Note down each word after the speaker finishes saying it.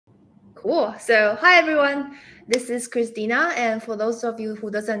Cool. So hi everyone, this is Christina, and for those of you who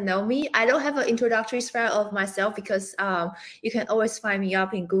doesn't know me, I don't have an introductory style of myself because you can always find me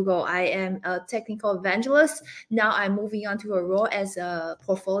up in Google. I am a technical evangelist. Now I'm moving on to a role as a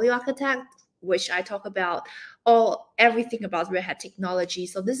portfolio architect, which I talk about everything about Red Hat technology.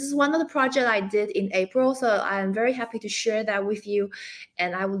 So this is one of the projects I did in April. So I'm very happy to share that with you.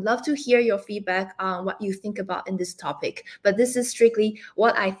 And I would love to hear your feedback on what you think about in this topic. But this is strictly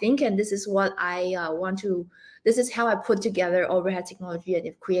what I think, and this is what I this is how I put together all Red Hat technology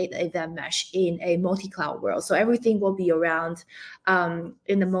and create an event mesh in a multi-cloud world. So everything will be around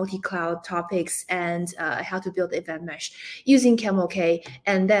in the multi-cloud topics and how to build event mesh using Camel,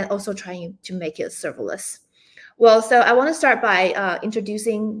 and then also trying to make it serverless. Well, so I want to start by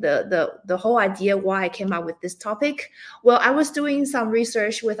introducing the whole idea why I came up with this topic. Well, I was doing some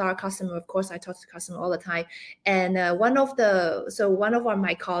research with our customer. Of course, I talk to customer all the time. And one of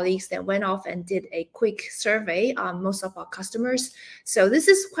my colleagues then went off and did a quick survey on most of our customers. So this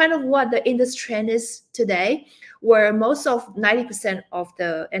is kind of what the industry trend is today, where most of 90% of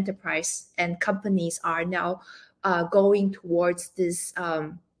the enterprise and companies are now going towards this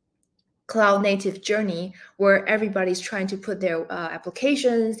cloud native journey where everybody's trying to put their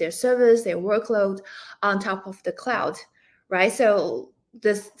applications, their service, their workload on top of the cloud, right? So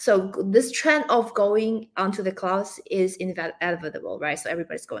this trend of going onto the clouds is inevitable, right? So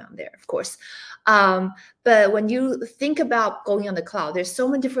everybody's going on there, of course. But when you think about going on the cloud, there's so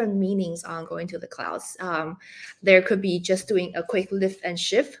many different meanings on going to the clouds. There could be just doing a quick lift and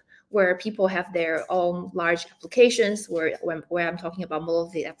shift, where people have their own large applications, where I'm talking about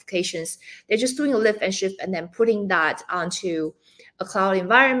multi applications, they're just doing a lift and shift and then putting that onto a cloud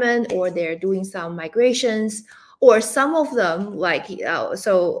environment, or they're doing some migrations, or some of them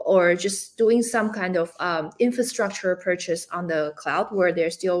or just doing some kind of infrastructure purchase on the cloud where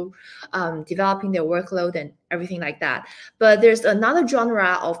they're still developing their workload and everything like that. But there's another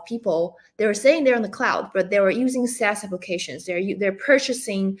genre of people, they were saying they're on the cloud, but they were using SaaS applications. They're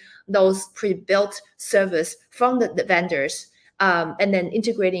purchasing those pre-built service from the vendors and then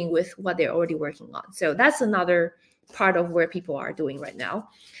integrating with what they're already working on. So that's another part of where people are doing right now.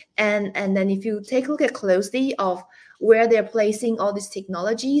 And then if you take a look at closely of where they're placing all these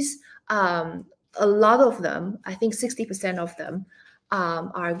technologies, a lot of them, I think 60% of them,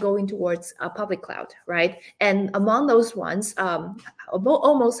 are going towards a public cloud, right? And among those ones,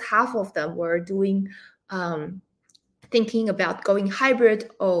 almost half of them were doing thinking about going hybrid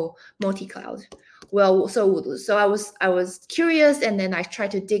or multi-cloud. Well, so I was curious, and then I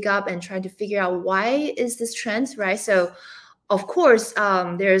tried to dig up and try to figure out why is this trend, right? So of course,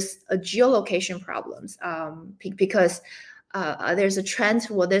 there's a geolocation problems because there's a trend.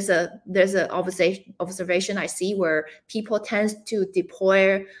 Well, there's a observation I see where people tend to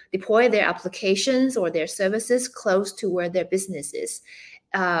deploy their applications or their services close to where their business is.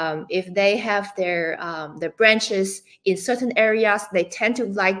 If they have their branches in certain areas, they tend to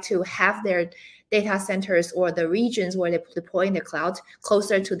like to have their data centers or the regions where they're deploying the cloud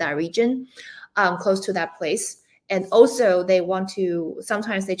closer to that region, close to that place. And also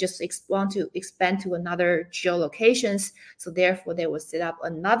sometimes they just want to expand to another geolocations. So therefore they will set up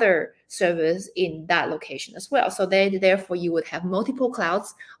another service in that location as well. So therefore you would have multiple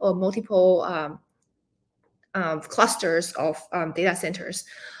clouds or multiple clusters of data centers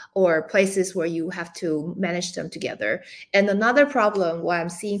or places where you have to manage them together. And another problem why I'm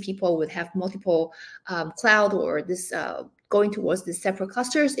seeing people would have multiple cloud or this going towards the separate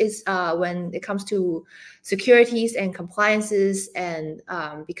clusters is when it comes to securities and compliances, and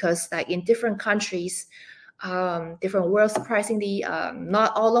because like in different countries, different worlds, surprisingly,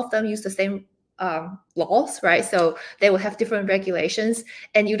 not all of them use the same laws, right? So they will have different regulations,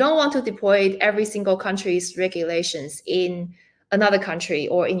 and you don't want to deploy every single country's regulations in another country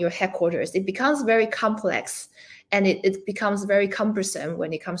or in your headquarters. It becomes very complex, and it becomes very cumbersome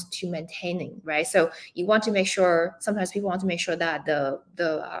when it comes to maintaining, right? So you want to make sure, sometimes people want to make sure that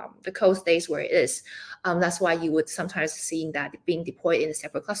the code stays where it is. That's why you would sometimes seeing that being deployed in a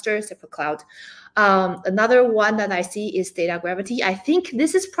separate cluster, separate cloud. Another one that I see is data gravity. I think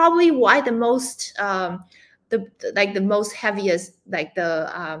this is probably why the most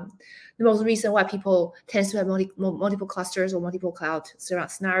most reason why people tend to have multiple clusters or multiple cloud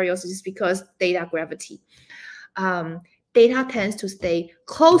scenarios is because data gravity. Data tends to stay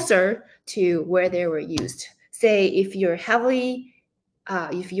closer to where they were used. Say if you're heavily,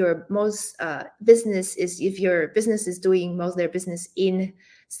 if your business is doing most of their business in,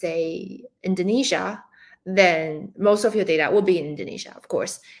 say, Indonesia, then most of your data will be in Indonesia, of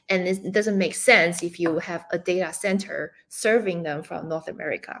course. And it doesn't make sense if you have a data center serving them from North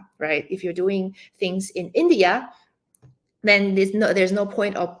America, right? If you're doing things in India, then there's no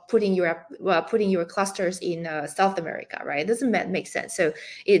point of putting your clusters in South America, right? It doesn't make sense. So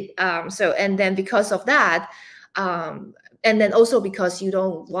and then because of that, and then also because you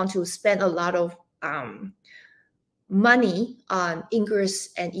don't want to spend a lot of money on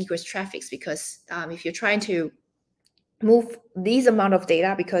ingress and egress traffics, because if you're trying to move these amount of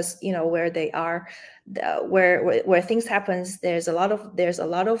data, because where they are, where things happens, there's a lot of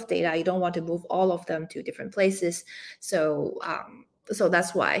data. You don't want to move all of them to different places, so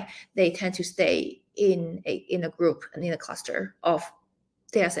that's why they tend to stay in a group and in a cluster of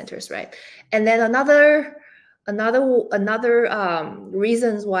data centers, right? And then another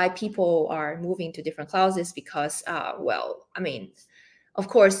reasons why people are moving to different clouds is because of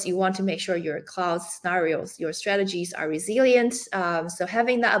course, you want to make sure your cloud scenarios, your strategies are resilient. So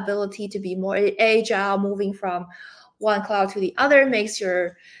having that ability to be more agile, moving from one cloud to the other makes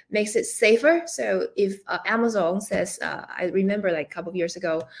it safer. So if Amazon says, I remember like a couple of years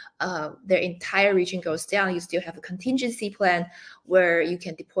ago, their entire region goes down, you still have a contingency plan where you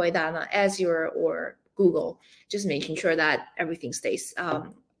can deploy that on Azure or Google, just making sure that everything stays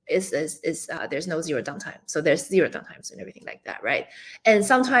there's no zero downtime. So there's zero downtimes and everything like that, right? And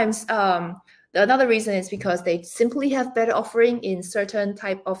sometimes another reason is because they simply have better offering in certain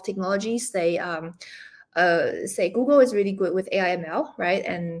type of technologies. They say Google is really good with AI ML, right?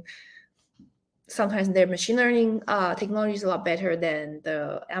 And sometimes their machine learning technology is a lot better than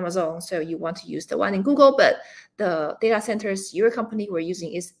the Amazon. So you want to use the one in Google, but the data centers your company were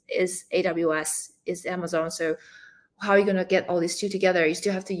using is AWS, is Amazon. So how are you going to get all these two together? You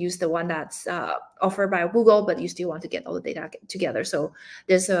still have to use the one that's offered by Google, but you still want to get all the data together. So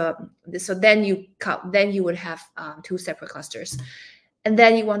then you would have two separate clusters. And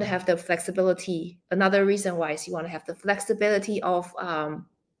then you want to have the flexibility. Another reason why is you want to have the flexibility of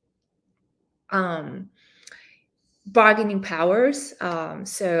bargaining powers,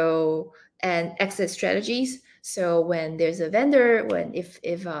 and exit strategies. So when there's a vendor, if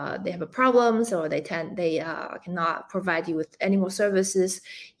they have a problem, so they cannot provide you with any more services,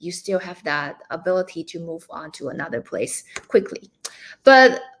 you still have that ability to move on to another place quickly.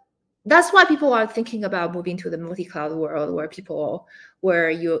 But that's why people are thinking about moving to the multi-cloud world, where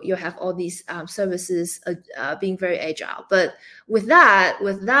you have all these services being very agile. But with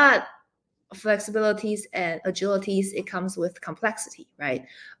that flexibilities and agilities, it comes with complexity, right?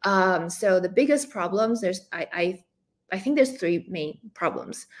 So the biggest problems, I think there's three main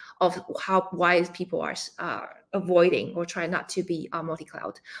problems of why people are avoiding or try not to be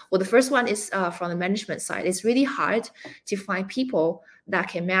multi-cloud. Well, the first one is from the management side. It's really hard to find people that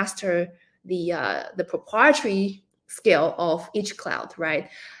can master the proprietary skill of each cloud, right?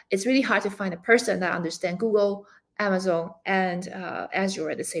 It's really hard to find a person that understands Google, Amazon, and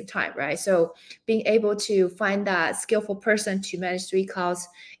Azure at the same time, right? So being able to find that skillful person to manage three clouds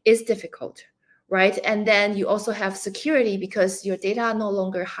is difficult, right? And then you also have security, because your data no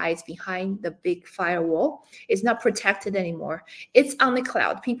longer hides behind the big firewall. It's not protected anymore. It's on the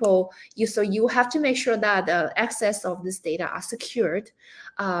cloud. So you have to make sure that the access of this data are secured,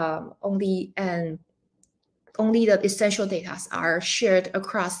 only the essential data are shared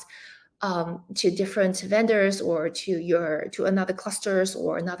across to different vendors or to another clusters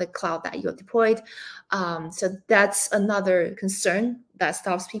or another cloud that you're deployed. So that's another concern that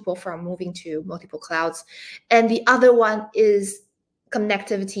stops people from moving to multiple clouds. And the other one is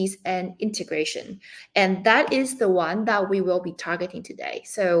connectivities and integration. And that is the one that we will be targeting today.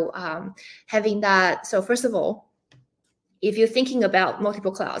 So having that, so first of all, if you're thinking about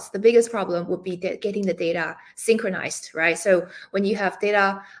multiple clouds, the biggest problem would be getting the data synchronized, right? So when you have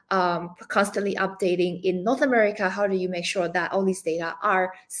data constantly updating in North America, how do you make sure that all these data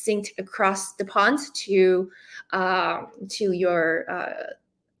are synced across the pond to your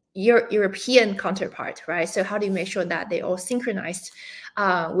European counterpart, right? So how do you make sure that they all synchronized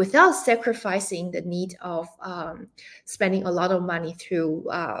without sacrificing the need of spending a lot of money to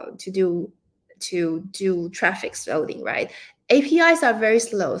do traffic loading, right? APIs are very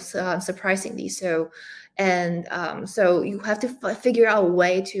slow, surprisingly. So you have to figure out a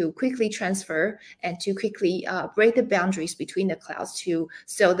way to quickly transfer and to quickly break the boundaries between the clouds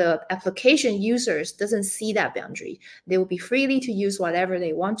so the application users doesn't see that boundary. They will be freely to use whatever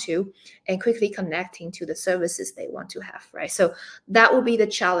they want to and quickly connecting to the services they want to have, right? So that will be the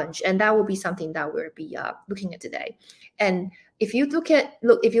challenge, and that will be something that we'll be looking at today. And if you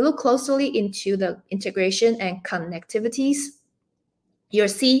look closely into the integration and connectivities, you'll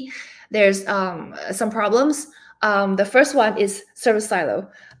see there's some problems. The first one is service silo.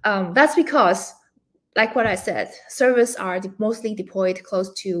 That's because, like what I said, servers are mostly deployed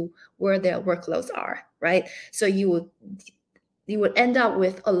close to where their workloads are, right? So you would end up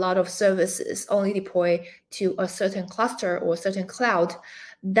with a lot of services only deployed to a certain cluster or a certain cloud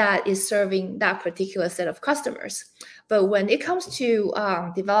that is serving that particular set of customers. But when it comes to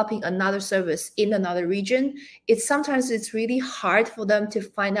developing another service in another region, sometimes it's really hard for them to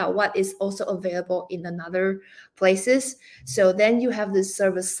find out what is also available in another places. So then you have this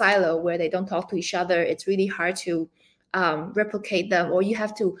service silo where they don't talk to each other. It's really hard to replicate them, or you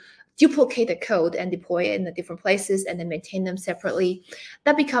have to duplicate the code and deploy it in the different places and then maintain them separately.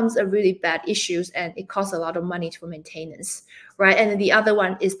 That becomes a really bad issue, and it costs a lot of money for maintenance, right? And then the other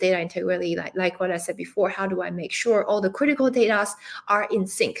one is data integrity, like what I said before. How do I make sure all the critical data are in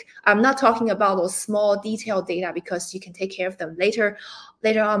sync? I'm not talking about those small detailed data because you can take care of them later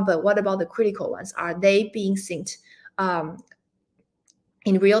on, but what about the critical ones? Are they being synced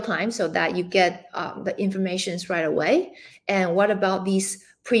in real time so that you get the informations right away? And what about these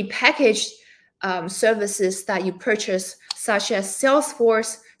prepackaged services that you purchase, such as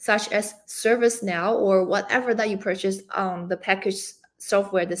Salesforce, such as ServiceNow, or whatever that you purchase on the packaged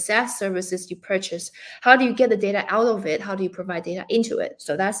software, the SaaS services you purchase? How do you get the data out of it? How do you provide data into it?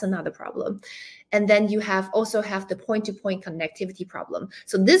 So that's another problem. And then you also have the point-to-point connectivity problem.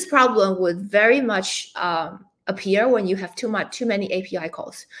 So this problem would very much appear when you have too many API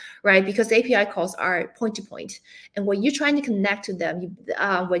calls, right? Because API calls are point to point, and when you're trying to connect to them,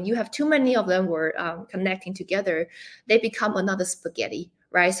 when you have too many of them were connecting together, they become another spaghetti,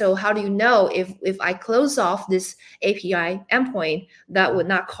 right? So how do you know if I close off this API endpoint, that would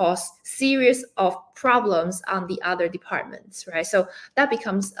not cause series of problems on the other departments, right? So that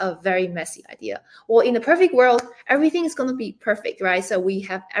becomes a very messy idea. Well, in the perfect world, everything is going to be perfect, right? So we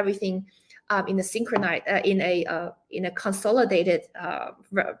have everything in a synchronized, in a consolidated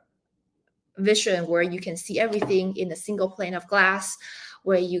vision, where you can see everything in a single pane of glass,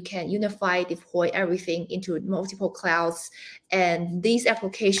 where you can unify, deploy everything into multiple clouds. And these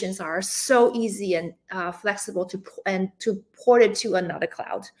applications are so easy and flexible to port it to another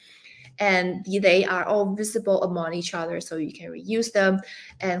cloud. And they are all visible among each other, so you can reuse them.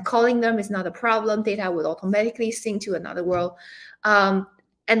 And calling them is not a problem. Data will automatically sync to another world.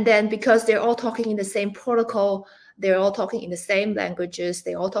 And then because they're all talking in the same protocol, they're all talking in the same languages,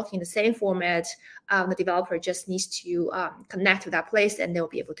 they're all talking in the same format, the developer just needs to connect to that place and they'll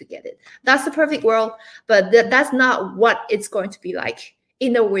be able to get it. That's the perfect world, but that's not what it's going to be like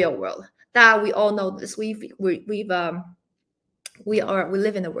in the real world. That we all know this. We live in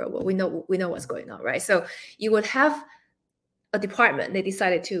the real world. We know what's going on, right? So you would have a department, they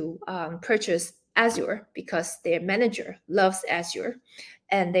decided to purchase Azure because their manager loves Azure,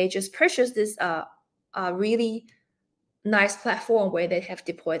 and they just purchased this really nice platform where they have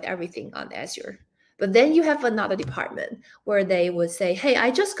deployed everything on Azure. But then you have another department where they would say, hey,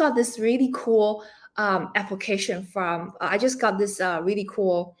 I just got this really cool application from, I just got this really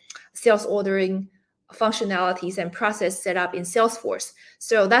cool sales ordering functionalities and process set up in Salesforce.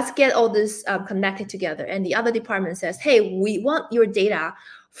 So let's get all this connected together. And the other department says, hey, we want your data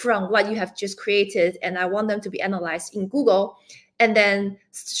from what you have just created, and I want them to be analyzed in Google, and then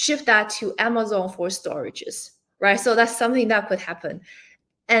shift that to Amazon for storages, right? So that's something that could happen.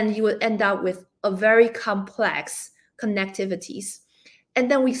 And you would end up with a very complex connectivities.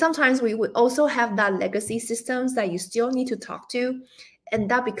 And then sometimes we would also have that legacy systems that you still need to talk to. And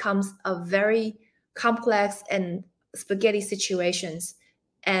that becomes a very complex and spaghetti situations.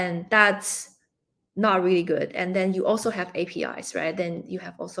 And that's not really good. And then you also have APIs, right? Then you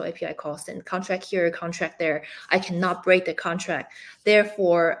have also API calls and contract here, contract there. I cannot break the contract.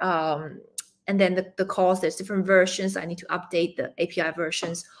 Therefore, and then the calls, there's different versions. I need to update the API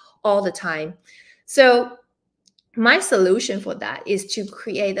versions all the time. So my solution for that is to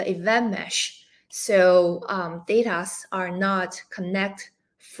create an event mesh. So data are not connect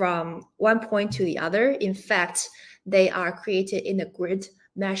from one point to the other. In fact, they are created in a grid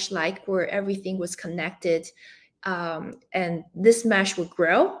mesh-like, where everything was connected, and this mesh would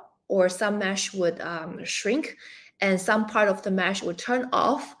grow, or some mesh would shrink, and some part of the mesh would turn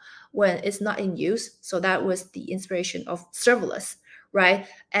off when it's not in use. So that was the inspiration of serverless, right?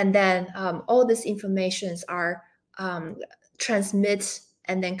 And then all these informations are transmit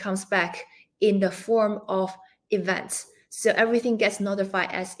and then comes back in the form of events. So everything gets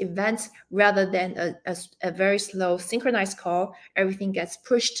notified as events rather than a very slow synchronized call. Everything gets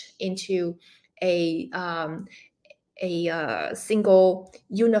pushed into a single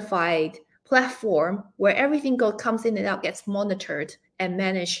unified platform where everything comes in and out, gets monitored and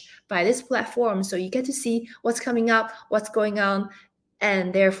managed by this platform. So you get to see what's coming up, what's going on,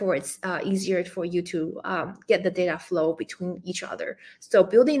 and therefore it's easier for you to get the data flow between each other. So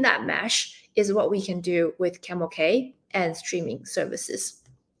building that mesh is what we can do with Camel K and streaming services.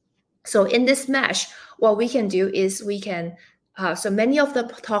 So in this mesh, what we can do is we can, so many of the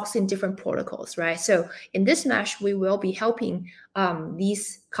talks in different protocols, right? So in this mesh, we will be helping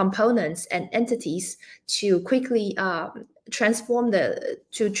these components and entities to quickly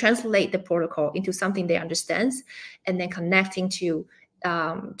translate the protocol into something they understand, and then connecting to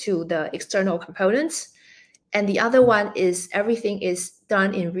the external components. And the other one is everything is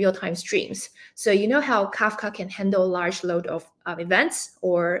done in real-time streams. So you know how Kafka can handle large load of events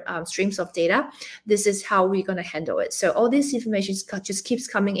or streams of data? This is how we're going to handle it. So all this information just keeps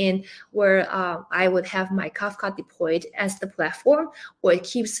coming in where I would have my Kafka deployed as the platform, where it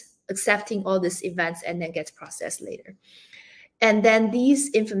keeps accepting all these events and then gets processed later. And then these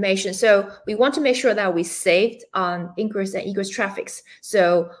information, so we want to make sure that we saved on ingress and egress traffics.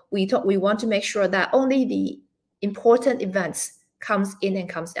 So we want to make sure that only the important events comes in and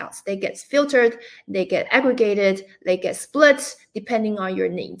comes out. They get filtered, they get aggregated, they get split depending on your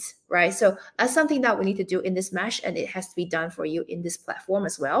needs, right? So that's something that we need to do in this mesh, and it has to be done for you in this platform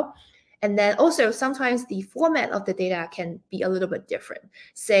as well. And then also sometimes the format of the data can be a little bit different.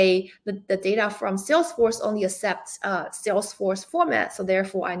 Say the data from Salesforce only accepts Salesforce format. So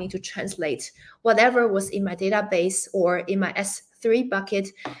therefore I need to translate whatever was in my database or in my S3 bucket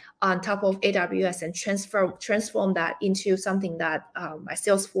on top of AWS and transform that into something that my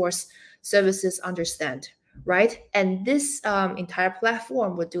Salesforce services understand, right? And this entire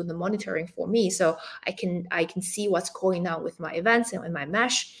platform would do the monitoring for me. So I can see what's going on with my events and in my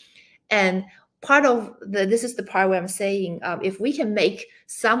mesh. And part of this is the part where I'm saying, if we can make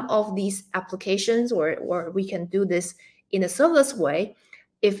some of these applications, or we can do this in a serverless way,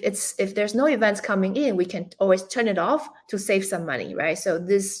 if there's no events coming in, we can always turn it off to save some money, right? So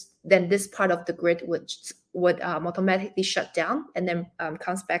this part of the grid would automatically shut down and then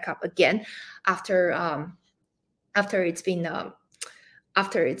comes back up again after it's been not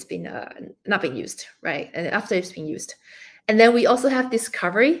been used, right? And after it's been used. And then we also have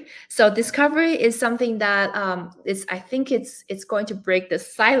discovery. So discovery is something that I think it's going to break the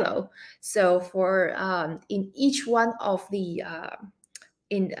silo. So for in each one of the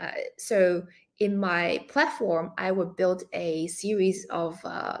so in my platform, I would build a series of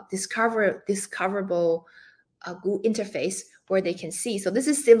discoverable Google interface where they can see. So this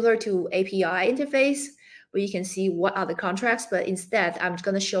is similar to API interface where you can see what are the contracts, but instead I'm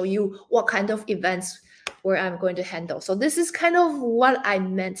going to show you what kind of events where I'm going to handle. So this is kind of what I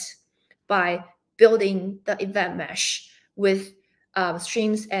meant by building the event mesh with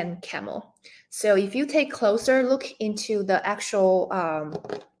streams and Camel. So if you take closer look into the actual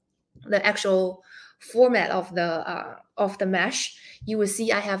format of the mesh, you will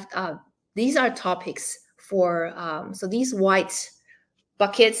see I have these are topics for so these white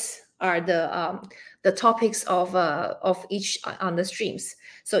buckets are the topics of each on the streams.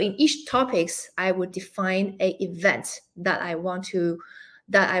 So in each topics, I would define a event that I want to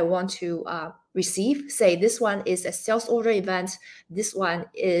receive. Say this one is a sales order event, this one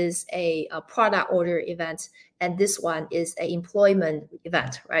is a product order event, and this one is an employment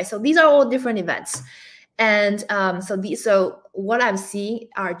event, right? So these are all different events. And so what I'm seeing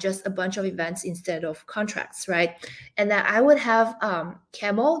are just a bunch of events instead of contracts, right? And then I would have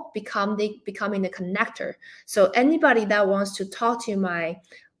Camel becoming the connector. So anybody that wants to talk to my,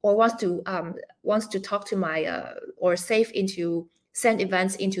 or wants to talk to my or send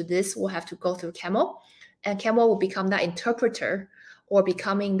events into this will have to go through Camel, and Camel will become that interpreter, or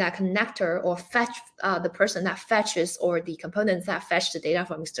becoming that connector, or fetch the person that fetches, or the components that fetch the data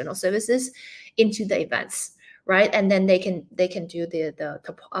from external services into the events, right? And then they can do the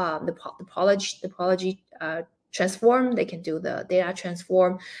topology transform, they can do the data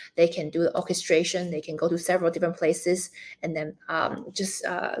transform, they can do the orchestration, they can go to several different places, and then just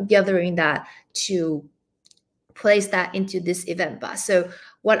gathering that to place that into this event bus. So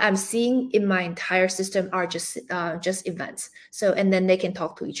what I'm seeing in my entire system are just events. So, and then they can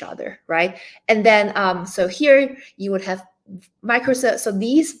talk to each other, right? And then so here you would have microservices. So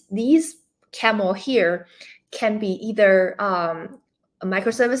these Camel here can be either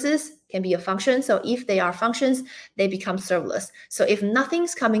microservices, can be a function. So if they are functions, they become serverless. So if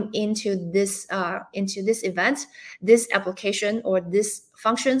nothing's coming into this event, this application or this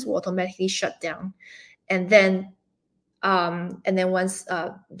functions will automatically shut down. And then once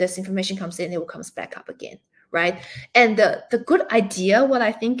this information comes in, it will come back up again, right? And the good idea, what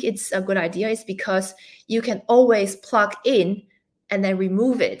I think it's a good idea is because you can always plug in and then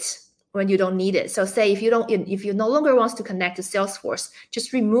remove it when you don't need it. So say if you no longer want to connect to Salesforce,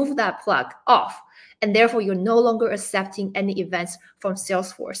 just remove that plug off. And therefore, you're no longer accepting any events from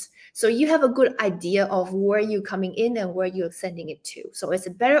Salesforce. So you have a good idea of where you're coming in and where you're sending it to. So it's a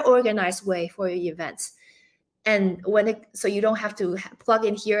better organized way for your events. And so you don't have to plug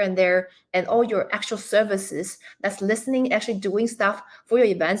in here and there, and all your actual services that's listening, actually doing stuff for your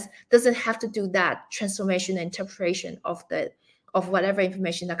events, doesn't have to do that transformation and interpretation of whatever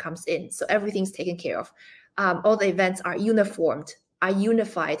information that comes in. So everything's taken care of. All the events are uniformed, are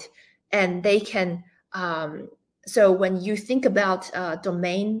unified, and they can. So when you think about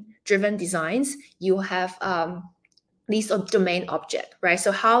domain-driven designs, you have these domain object, right?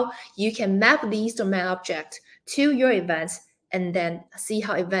 So how you can map these domain objects to your events and then see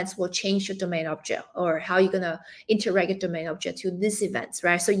how events will change your domain object, or how you're going to interact your domain object to these events,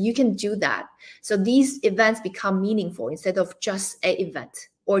 right? So you can do that. So these events become meaningful instead of just an event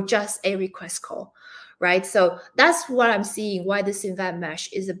or just a request call, right? So that's what I'm seeing, why this event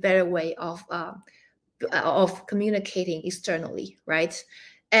mesh is a better way of communicating externally, right?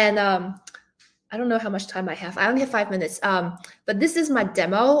 And I don't know how much time I have. I only have 5 minutes. But this is my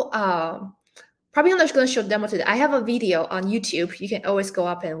demo. Probably I'm not going to show demo today. I have a video on YouTube. You can always go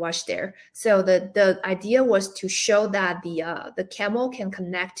up and watch there. So the idea was to show that the Camel can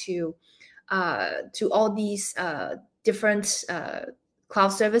connect to all these different cloud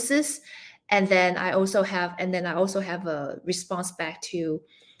services, and then I also have a response back to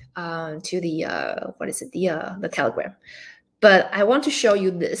the the Telegram. But I want to show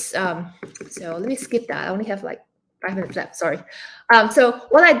you this. So let me skip that. I only have like 5 minutes left. Sorry. So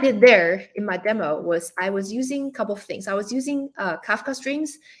what I did there in my demo was I was using a couple of things. I was using Kafka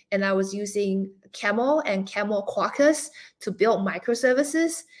streams, and I was using Camel and Camel Quarkus to build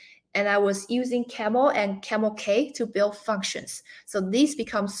microservices. And I was using Camel and Camel K to build functions. So these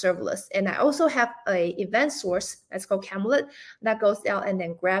become serverless. And I also have an event source that's called Camelet that goes out and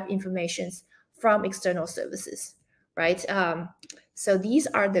then grab information from external services, right? So these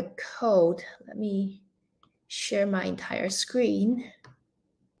are the code. Let me share my entire screen.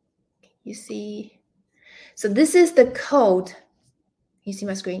 You see? So this is the code. You see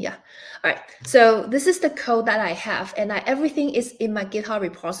my screen? Yeah. All right. So this is the code that I have, and everything is in my GitHub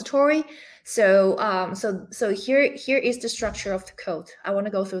repository. So so here is the structure of the code. I want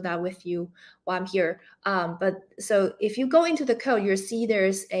to go through that with you while I'm here. But so if you go into the code, you'll see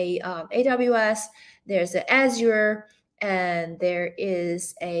there's a AWS, there's an Azure, and there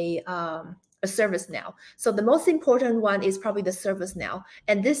is a ServiceNow. So the most important one is probably the ServiceNow,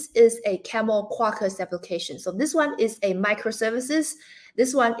 and this is a Camel Quarkus application. So this one is a microservices.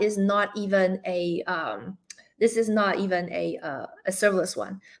 This one is not even a a serverless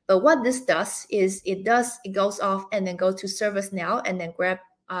one. But what this does is it goes off and then goes to ServiceNow and then grab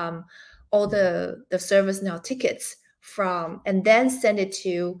all the ServiceNow tickets from, and then send it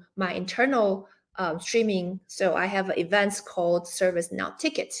to my internal streaming. So I have events called ServiceNow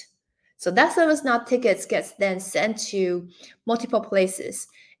ticket. So that ServiceNow tickets gets then sent to multiple places,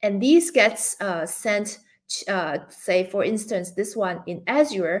 and these gets sent. Say for instance, this one in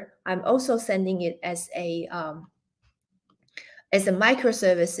Azure, I'm also sending it as a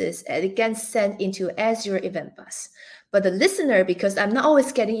microservices, and it gets sent into Azure Event Bus. But the listener, because I'm not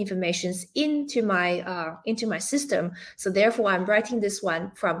always getting information into my system, so therefore I'm writing this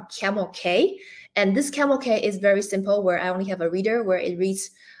one from Camel K, and this Camel K is very simple, where I only have a reader where it reads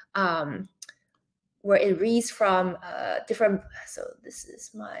from different. So this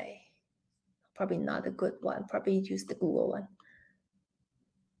is my, probably not a good one. Probably use the Google one.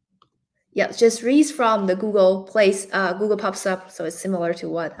 Yeah, just reads from the Google place. Google pops up, so it's similar to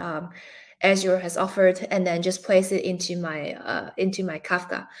what Azure has offered, and then just place it into my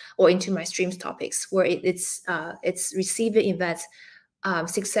Kafka or into my streams topics, where it's receiving events,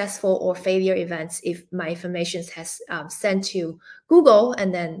 successful or failure events if my information has sent to Google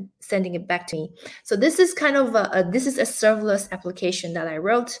and then sending it back to me. So this is kind of this is a serverless application that I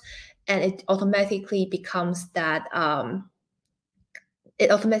wrote, and it automatically becomes that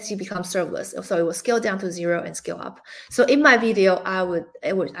serverless. So it will scale down to 0 and scale up. So in my video, I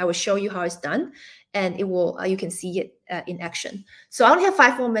would show you how it's done, and it will you can see it in action. So I only have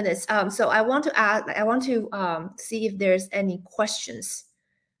 5 more minutes. So I want to see if there's any questions.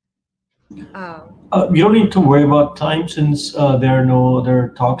 You don't need to worry about time, since there are no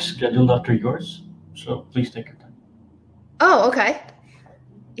other talks scheduled after yours. So please take your time. Oh, okay.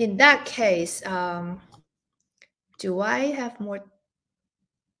 In that case, do I have more?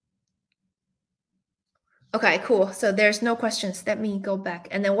 Okay, cool. So there's no questions. Let me go back.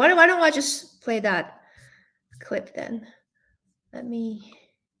 And then why don't I just play that clip then? Let me,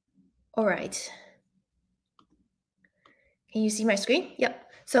 all right. Can you see my screen?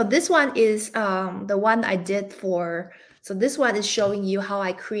 Yep. So this one is the one I did for, so this one is showing you how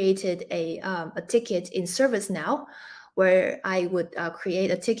I created a ticket in ServiceNow, where I would create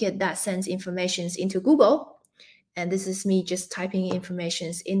a ticket that sends informations into Google. And this is me just typing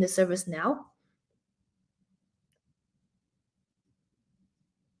informations in the ServiceNow.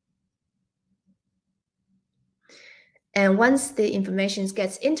 And once the information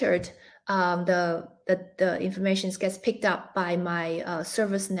gets entered, the information gets picked up by my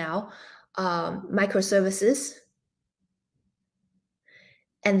ServiceNow microservices.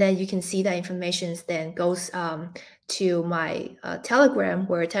 And then you can see that information then goes to my Telegram,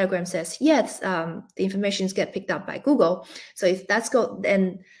 where Telegram says, yes, the information get picked up by Google. So if that's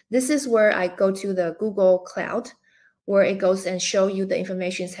then this is where I go to the Google Cloud, where it goes and show you the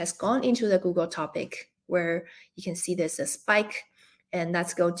information has gone into the Google topic, where you can see there's a spike, and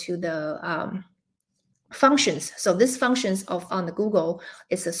let's go to the functions. So this functions on the Google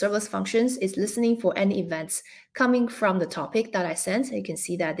is the serverless functions. It's listening for any events coming from the topic that I sent. You can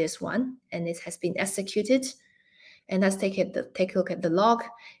see that there's one, and it has been executed. And let's take a look at the log,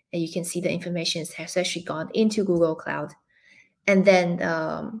 and you can see the information has actually gone into Google Cloud. And then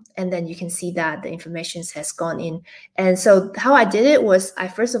you can see that the information has gone in. And so how I did it was,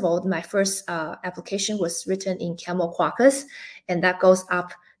 first of all, my first application was written in Camel Quarkus, and that goes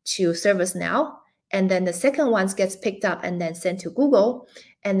up to ServiceNow. And then the second one gets picked up and then sent to Google.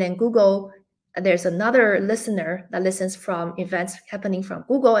 And then Google, there's another listener that listens from events happening from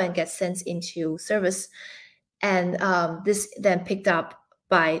Google and gets sent into Service. And this then picked up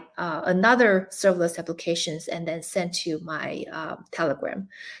by another serverless applications and then sent to my Telegram.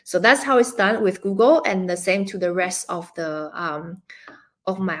 So that's how it's done with Google, and the same to the rest of the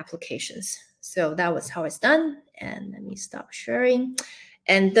of my applications. So that was how it's done. And let me stop sharing.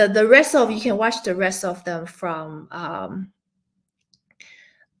 And the rest of, you can watch the rest of them from my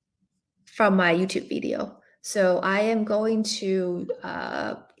YouTube video. So I am going to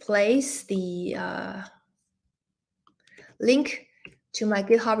place the link to my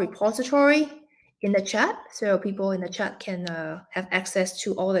GitHub repository in the chat, so people in the chat can have access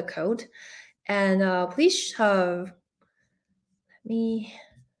to all the code. And please let me.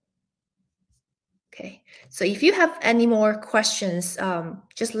 Okay, so if you have any more questions,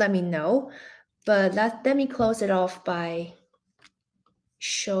 just let me know. But let me close it off by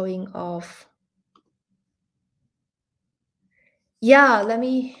showing off. Yeah, let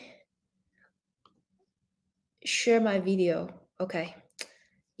me share my video. Okay.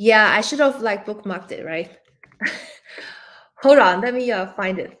 Yeah, I should have bookmarked it, right? Hold on, let me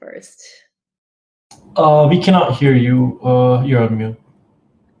find it first. We cannot hear you. You're on mute.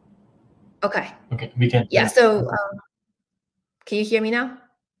 Okay. Okay, we can. Yeah. So, can you hear me now?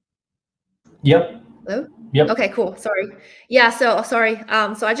 Yep. Hello. Yep. Okay. Cool. Sorry. Yeah. So sorry.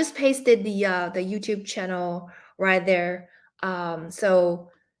 So I just pasted the YouTube channel right there.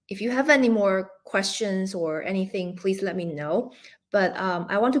 So if you have any more questions or anything, please let me know. But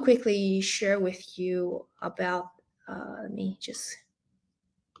I want to quickly share with you about. Let me just.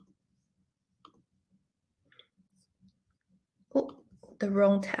 Oh, the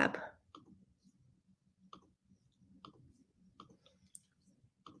wrong tab.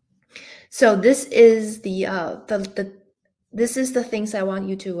 So this is this is the things I want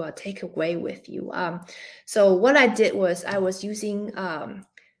you to take away with you. So what I did was I was using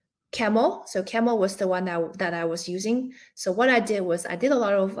Camel. So Camel was the one that I was using. So what I did was I did a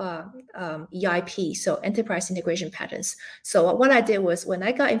lot of EIP, so Enterprise Integration Patterns. So what I did was when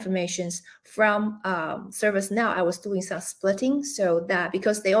I got informations from ServiceNow, I was doing some splitting, so that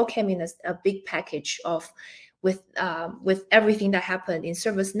because they all came in as a big package with everything that happened in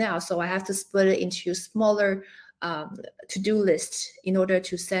ServiceNow, so I have to split it into smaller to-do lists in order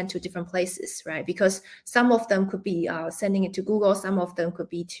to send to different places, right? Because some of them could be sending it to Google, some of them could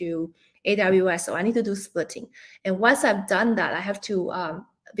be to AWS, so I need to do splitting. And once I've done that, I have to,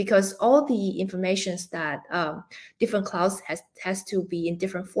 because all the informations that different clouds has to be in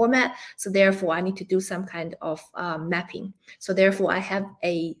different format, so therefore I need to do some kind of mapping. So therefore I have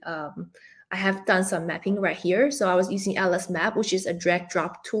I have done some mapping right here. So I was using LS Map, which is a drag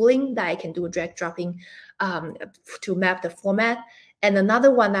drop tooling that I can do a drag dropping to map the format. And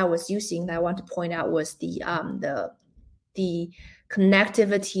another one I was using that I want to point out was the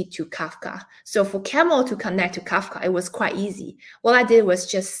connectivity to Kafka. So for Camel to connect to Kafka, it was quite easy. What I did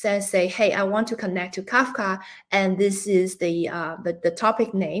was just say, hey, I want to connect to Kafka, and this is the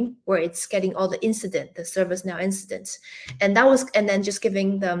topic name where it's getting all the incident, the ServiceNow incidents, and then just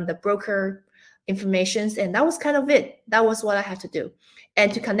giving them the broker informations, and that was kind of it. That was what I had to do.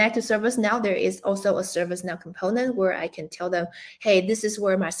 And to connect to ServiceNow, there is also a ServiceNow component where I can tell them, hey, this is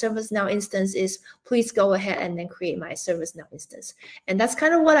where my ServiceNow instance is. Please go ahead and then create my ServiceNow instance. And that's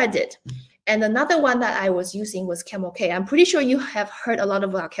kind of what I did. And another one that I was using was Camel K. I'm pretty sure you have heard a lot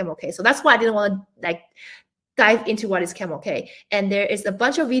about Camel K. So that's why I didn't want to dive into what is Camel K. And there is a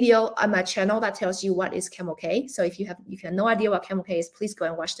bunch of video on my channel that tells you what is Camel K. So if you have no idea what Camel K is, please go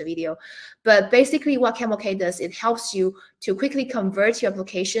and watch the video. But basically what Camel K does, it helps you to quickly convert your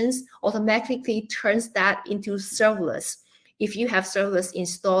applications, automatically turns that into serverless. If you have serverless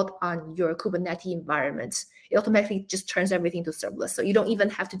installed on your Kubernetes environment, it automatically just turns everything to serverless. So you don't even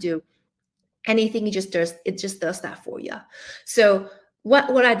have to do anything, it just does that for you. So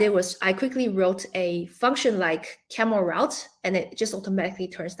what I did was I quickly wrote a function like camel route, and it just automatically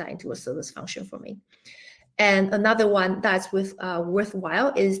turns that into a service function for me. And another one that's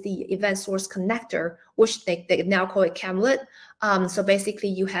worthwhile is the event source connector, which they now call it Camlet. So basically,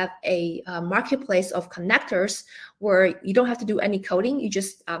 you have a marketplace of connectors where you don't have to do any coding. You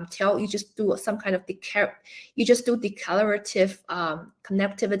just do some kind of declarative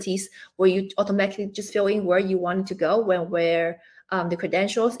connectivities where you automatically just fill in where you want it to go, where the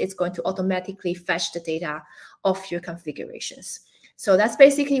credentials, it's going to automatically fetch the data of your configurations. So that's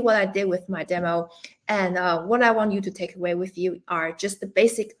basically what I did with my demo. And what I want you to take away with you are just the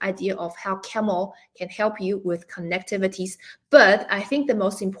basic idea of how Camel can help you with connectivities. But I think the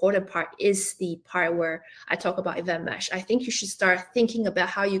most important part is the part where I talk about EventMesh. I think you should start thinking about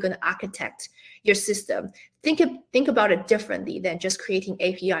how you're going to architect your system. Think about it differently than just creating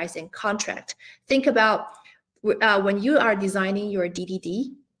APIs and contract. Think about when you are designing your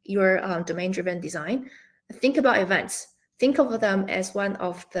DDD, your domain-driven design, think about events. Think of them as one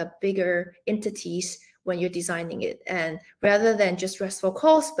of the bigger entities when you're designing it. And rather than just RESTful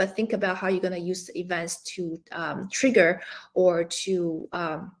calls, but think about how you're going to use the events to trigger or to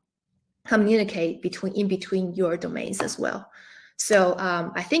communicate in between your domains as well. So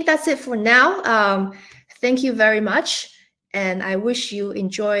I think that's it for now. Thank you very much. And I wish you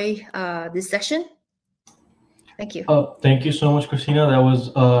enjoy this session. Thank you. Thank you so much, Christina. That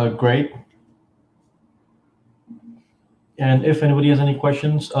was great. And if anybody has any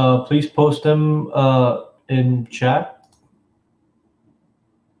questions, please post them in chat.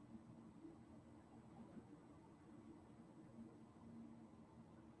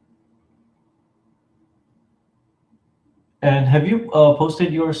 And have you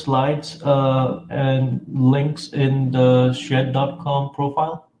posted your slides and links in the shed.com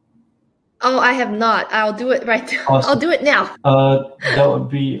profile? Oh, I have not. I'll do it right now. Awesome. I'll do it now. That would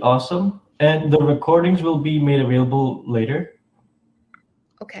be awesome. And the recordings will be made available later.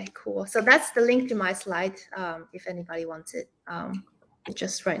 Okay, cool. So that's the link to my slide if anybody wants it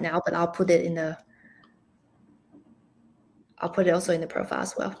just right now, but I'll put it also in the profile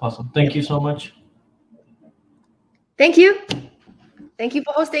as well. Awesome. Thank you so much. Thank you. Thank you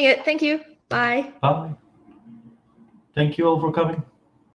for hosting it. Thank you. Bye. Bye. Thank you all for coming.